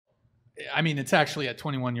I mean, it's actually at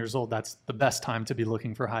 21 years old, that's the best time to be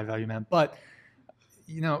looking for high value men. But,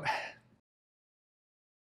 you know,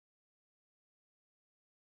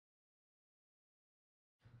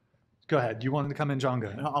 go ahead. Do you want to come in, John? Go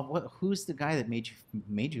ahead. Who's the guy that made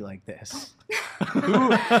you like this?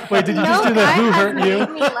 Wait, did you just do the who hurt you? Made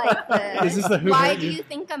me like this. Is this the who Why hurt do you? you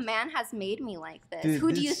think a man has made me like this? Dude,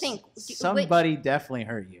 Who do you think? Somebody definitely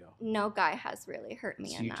hurt you. No guy has really hurt me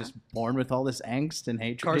So enough. you're just born with all this angst and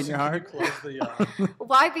hatred Carson, in your could you heart? close the,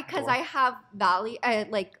 Why? Because door. I have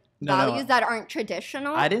No, values that aren't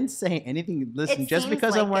traditional. I didn't say anything. Listen, It just seems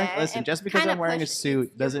because I'm like wearing it. listen, It just because kinda I'm wearing a push- suit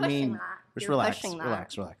you're doesn't pushing mean that. just You're relax, pushing that.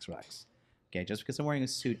 relax. Okay, just because I'm wearing a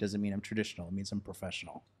suit doesn't mean I'm traditional. It means I'm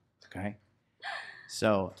professional. Okay?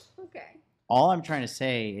 So Okay. all I'm trying to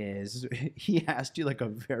say is he asked you like a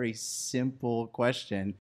very simple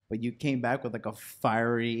question, but you came back with like a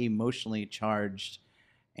fiery, emotionally charged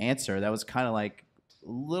answer that was kind of like a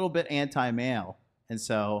little bit anti-male. And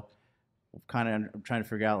so I'm trying to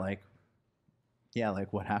figure out like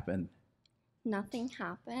what happened. Nothing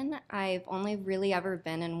happened. I've only really ever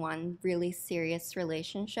been in one really serious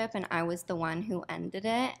relationship, and I was the one who ended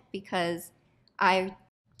it because I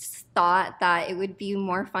thought that it would be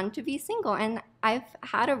more fun to be single, and I've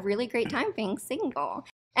had a really great time being single.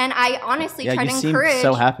 And I honestly try you to seem encourage.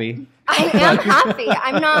 so happy. I am happy.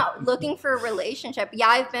 I'm not looking for a relationship. Yeah,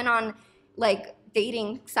 I've been on like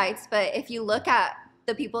dating sites, but if you look at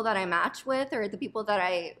the people that I match with or the people that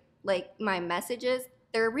I like my messages,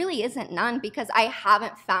 there really isn't none because I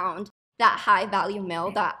haven't found that high value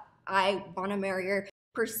male that I want to marry or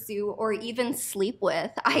pursue or even sleep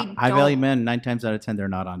with. High value men, 9 times out of 10, they're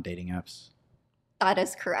not on dating apps. That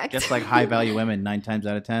is correct. Just like high value women, 9 times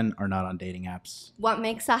out of 10 are not on dating apps. What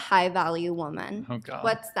makes a high value woman? Oh, God.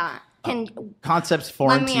 What's that? Concepts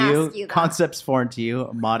foreign Let to me you. ask you that. Concepts foreign to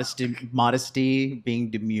you. Modesty, being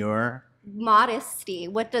demure. Modesty.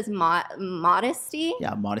 What does modesty?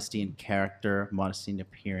 Yeah, modesty in character, modesty in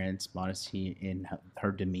appearance, modesty in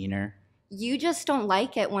her demeanor. You just don't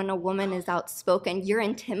like it when a woman is outspoken. You're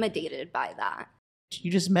intimidated by that. You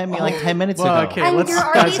just met me like 10 minutes Well, ago. okay. And let's- you're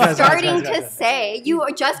already guys, starting guys. to say, you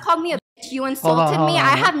just called me a bitch, you insulted hold me. on.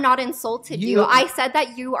 I have not insulted you. You- I said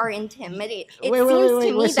that you are intimidated. It Wait, seems to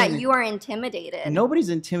me listen. that you are intimidated. Nobody's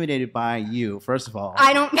intimidated by you, first of all.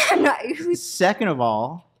 I don't, I'm not, Second of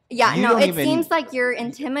all, yeah, you no, don't it even- seems like you're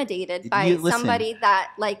intimidated by Listen. somebody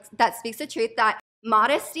that that speaks the truth, that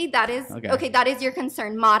modesty, that is, okay, that is your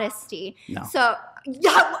concern, modesty. No. So,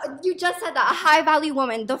 yeah, you just said that, a high value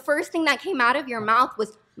woman, the first thing that came out of your mouth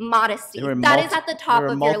was modesty. there were That is at the top there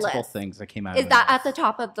were of your multiple list. things that came out Is of that my at the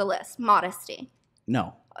top of the list? Modesty.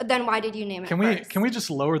 No. Then why did you name it Can we first? just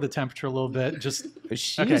lower the temperature a little bit? Just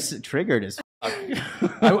She's triggered as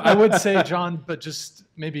I would say, John, but just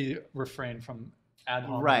maybe refrain from ad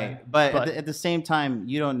hominem. right. But at the same time,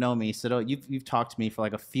 you don't know me, so you've talked to me for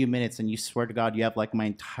like a few minutes, and you swear to God you have like my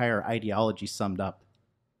entire ideology summed up.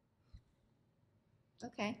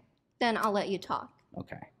 Okay. Then I'll let you talk.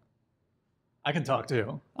 Okay. I can talk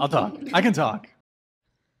too. I'll talk. I can talk.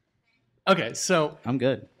 Okay, so I'm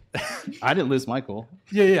good. I didn't lose my cool.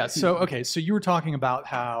 yeah. So okay, so you were talking about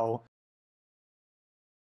how,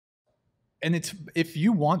 and it's if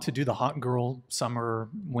you want to do the hot girl summer,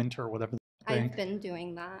 winter, whatever thing. I've been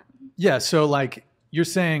doing that. Yeah, so like you're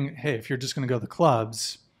saying, hey, if you're just going to go to the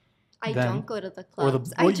clubs, I then- don't go to the or the-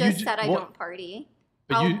 clubs. well, I you just j- said I well- don't party.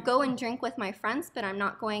 but I'll you go and drink with my friends, but I'm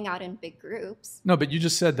not going out in big groups. no, but you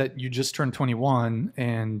just said that you just turned 21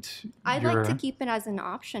 and I'd you're, like to keep it as an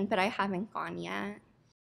option, but I haven't gone yet.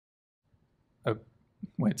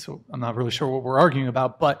 wait, so I'm not really sure what we're arguing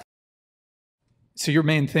about, but so your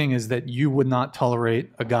main thing is that you would not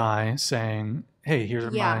tolerate a guy saying, hey, here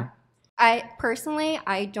are Yeah.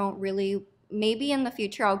 I don't really, maybe in the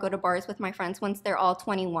future I'll go to bars with my friends once they're all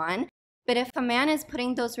 21. But if a man is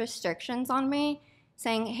putting those restrictions on me,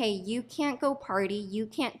 saying, hey, you can't go party, you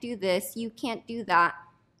can't do this, you can't do that,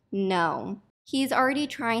 no. He's already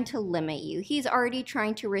trying to limit you. He's already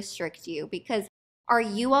trying to restrict you because are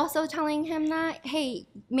you also telling him that? Hey,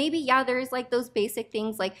 maybe, yeah, there's like those basic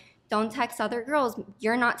things like don't text other girls.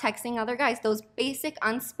 You're not texting other guys. Those basic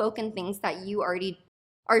unspoken things that you already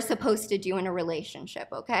are supposed to do in a relationship,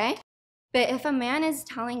 okay? But if a man is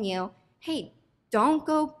telling you, hey, don't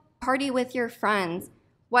go party with your friends,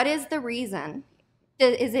 what is the reason?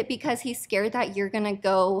 Is it because he's scared that you're going to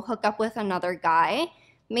go hook up with another guy?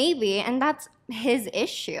 Maybe, and that's his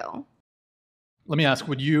issue. Let me ask,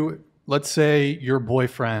 let's say your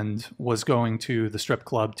boyfriend was going to the strip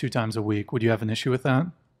club 2 times a week. Would you have an issue with that?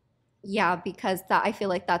 Yeah, because that I feel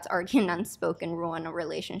like that's already an unspoken rule in a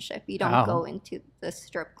relationship. You don't How? go into the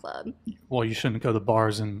strip club. Well, you shouldn't go to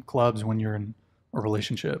bars and clubs when you're in a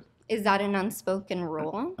relationship. Is that an unspoken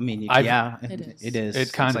rule? I mean, I've- yeah, It is. it is.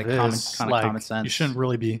 It kind It's of like is. kind of Like, common sense. you shouldn't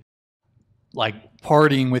really be like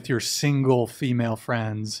partying with your single female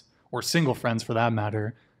friends or single friends for that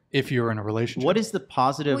matter if you're in a relationship. What is the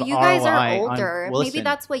positive Well, you guys ROI are on- older. well, Maybe listen,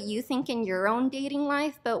 that's what you think in your own dating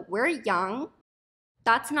life, but we're young.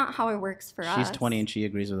 That's not how it works for us. she's 20 and she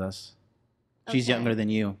agrees with us. She's Okay. younger than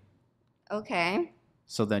you, Okay.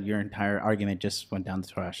 so that your entire argument just went down the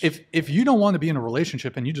trash. If you don't want to be in a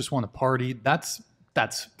relationship and you just want to party, that's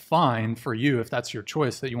fine for you if that's your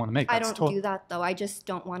choice that you want to make. I That's don't do that though. I just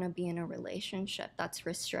don't want to be in a relationship. That's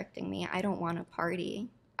restricting me. I don't want to party.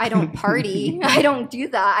 I don't party. I don't do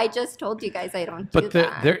that. I just told you guys I don't do But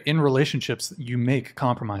that. they're in relationships. You make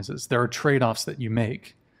compromises. There are trade-offs that you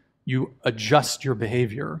make. You adjust your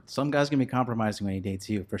behavior. Some guy's gonna be compromising when he dates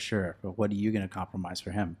you for sure. But what are you gonna compromise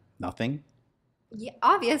for him? Nothing. Yeah,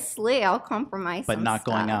 obviously, I'll compromise. But some not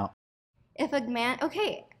going stuff. out. If a man,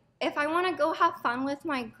 okay, if I want to go have fun with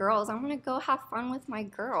my girls, I'm gonna go have fun with my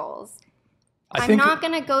girls. I'm not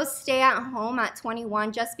gonna go stay at home at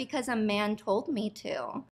 21 just because a man told me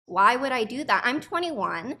to. Why would I do that? I'm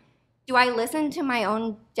 21. Do I listen to my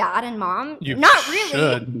own dad and mom? You Not really.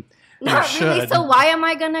 should. Not You really. should. So why am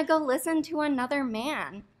I gonna go listen to another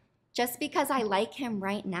man? Just because I like him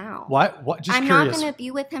right now. What? Just I'm curious. not gonna be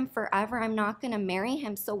with him forever. I'm not gonna marry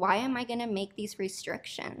him. So why am I gonna make these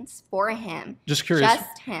restrictions for him? Just curious.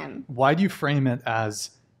 Just him. Why do you frame it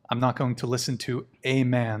as I'm not going to listen to a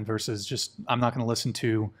man versus just I'm not going to listen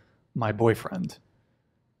to my boyfriend?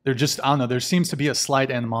 They're just I don't know. There seems to be a slight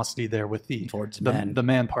animosity there with Towards men. the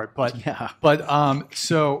man part, but Yeah.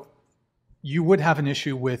 so you would have an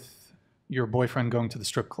issue with your boyfriend going to the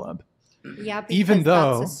strip club, Yeah, because Even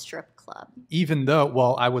though- that's a strip club. even though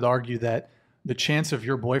well, I would argue that the chance of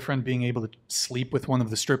your boyfriend being able to sleep with one of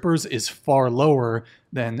the strippers is far lower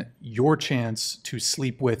than your chance to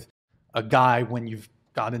sleep with a guy when you've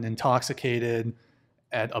gotten intoxicated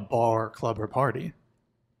at a bar, club, or party.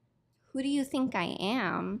 Who do you think I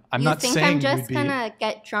am? I'm you not think saying I'm you'd just be- gonna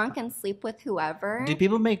get drunk and sleep with whoever? Do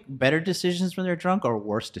people make better decisions when they're drunk or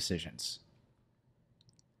worse decisions?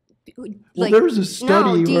 Like, there was a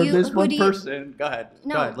study do where you- this who one do you- person. Go ahead.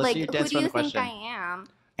 No, Go ahead. Let's like see your who dance do on you the question. think I am?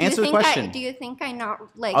 Answer the do you think question. do you think I not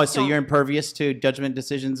like? Oh, so don't- you're impervious to judgment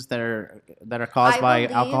decisions that are caused by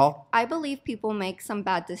alcohol? I believe people make some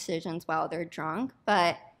bad decisions while they're drunk,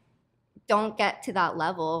 but don't get to that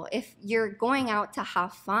level. If you're going out to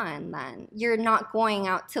have fun, then you're not going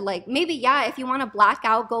out to like maybe if you want to black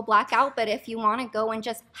out, go black out. But if you want to go and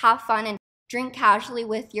just have fun and drink casually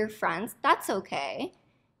with your friends, that's okay.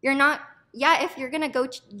 You're not. Yeah, if you're gonna go,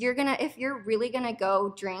 if you're really gonna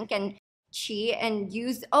go drink and cheat and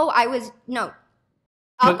use. No. But,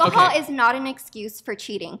 Alcohol okay. is not an excuse for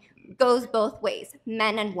cheating. Goes both ways,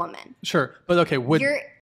 men and women. Sure, but okay.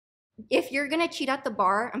 If you're gonna cheat at the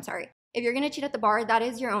bar, I'm sorry. If you're gonna cheat at the bar, that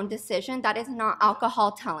is your own decision. That is not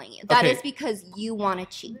alcohol telling you. That Okay. is because you want to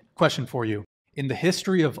cheat. Question for you: in the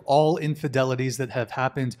history of all infidelities that have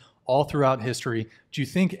happened all throughout history, do you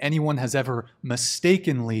think anyone has ever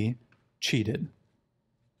mistakenly cheated,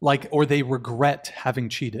 or they regret having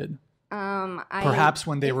cheated? Perhaps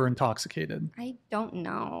when they were intoxicated. I don't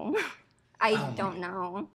know. I don't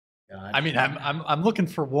know. God. I mean, I'm looking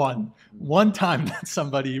for one time that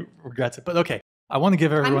somebody regrets it. But okay, I want to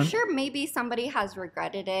give everyone. I'm sure maybe somebody has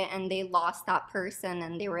regretted it and they lost that person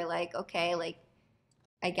and they were like, okay, like,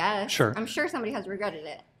 I guess. Sure. I'm sure somebody has regretted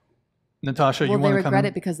it. Natasha, Well, you they want to come regret in?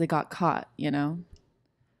 it because they got caught, you know?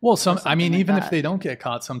 Well, I something mean, like even if that. they don't get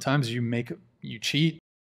caught, sometimes you cheat,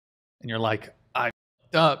 and you're like, I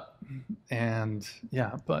f***ed up, and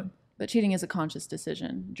yeah, but But cheating is a conscious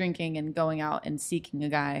decision. Drinking and going out and seeking a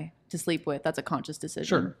guy to sleep with, that's a conscious decision.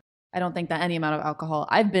 Sure. I don't think that any amount of alcohol,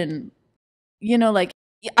 I've been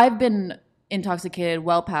intoxicated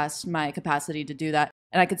well past my capacity to do that.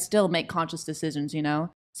 And I could still make conscious decisions, you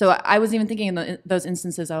know? So I was even thinking in those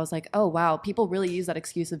instances, I was like, oh, wow, people really use that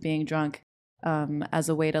excuse of being drunk as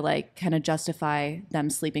a way to like kind of justify them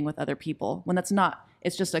sleeping with other people when that's not.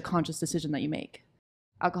 It's just a conscious decision that you make.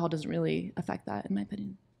 Alcohol doesn't really affect that, in my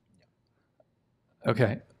opinion.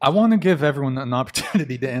 okay. I want to give everyone an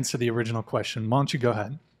opportunity to answer the original question. Why don't you go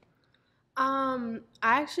ahead?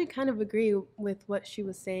 I actually kind of agree with what she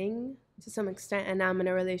was saying to some extent, and I'm in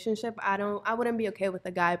a relationship. I wouldn't be okay with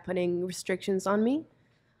a guy putting restrictions on me.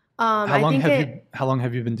 How long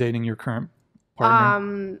have you been dating your current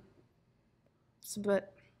partner? It's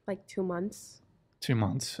but like 2 months. 2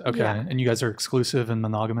 months. Okay. Yeah. And you guys are exclusive and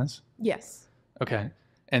monogamous? Yes. Okay.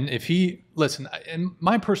 And if he, listen, and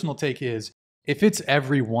my personal take is if it's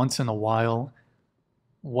every once in a while,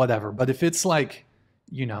 whatever. But if it's like,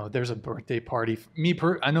 you know, there's a birthday party,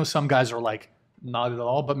 I know some guys are like, not at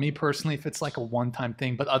all. But me personally, if it's like a one-time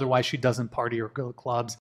thing, but otherwise she doesn't party or go to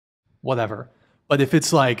clubs, whatever. But if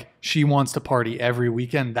it's like she wants to party every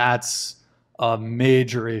weekend, that's a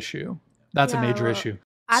major issue. That's a major issue.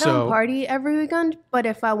 I don't party every weekend, but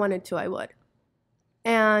if I wanted to, I would.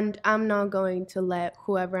 And I'm not going to let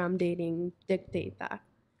whoever I'm dating dictate that,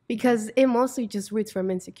 because it mostly just roots from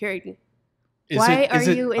insecurity. Why are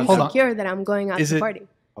you insecure that I'm going out to party?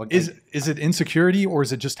 Is it insecurity, or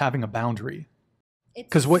is it just having a boundary?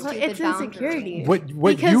 Because it's insecurity.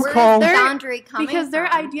 What you call boundary coming because their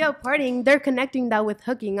idea of partying, they're connecting that with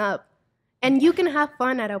hooking up, and you can have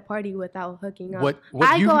fun at a party without hooking up.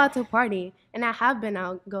 I go out to party, and I have been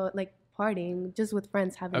out partying just with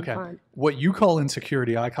friends having fun. What you call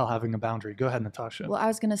insecurity, I call having a boundary. Go ahead, Natasha. Well, I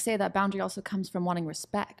was gonna say that boundary also comes from wanting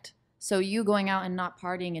respect. So you going out and not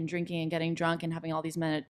partying and drinking and getting drunk and having all these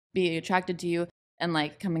men be attracted to you and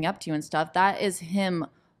like coming up to you and stuff, that is him.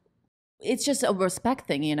 It's just a respect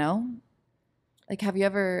thing, you know? Like, have you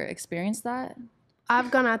ever experienced that?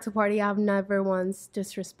 I've gone out to party. I've never once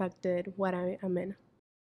disrespected what I'm in.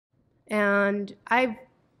 And I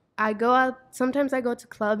go out, sometimes I go to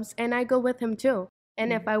clubs, and I go with him too.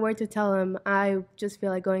 And if I were to tell him I just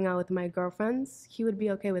feel like going out with my girlfriends, he would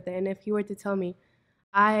be okay with it. And if he were to tell me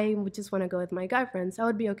I would just want to go with my guy friends, I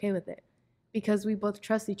would be okay with it. Because we both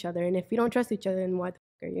trust each other. And if you don't trust each other, then why the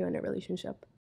fuck are you in a relationship?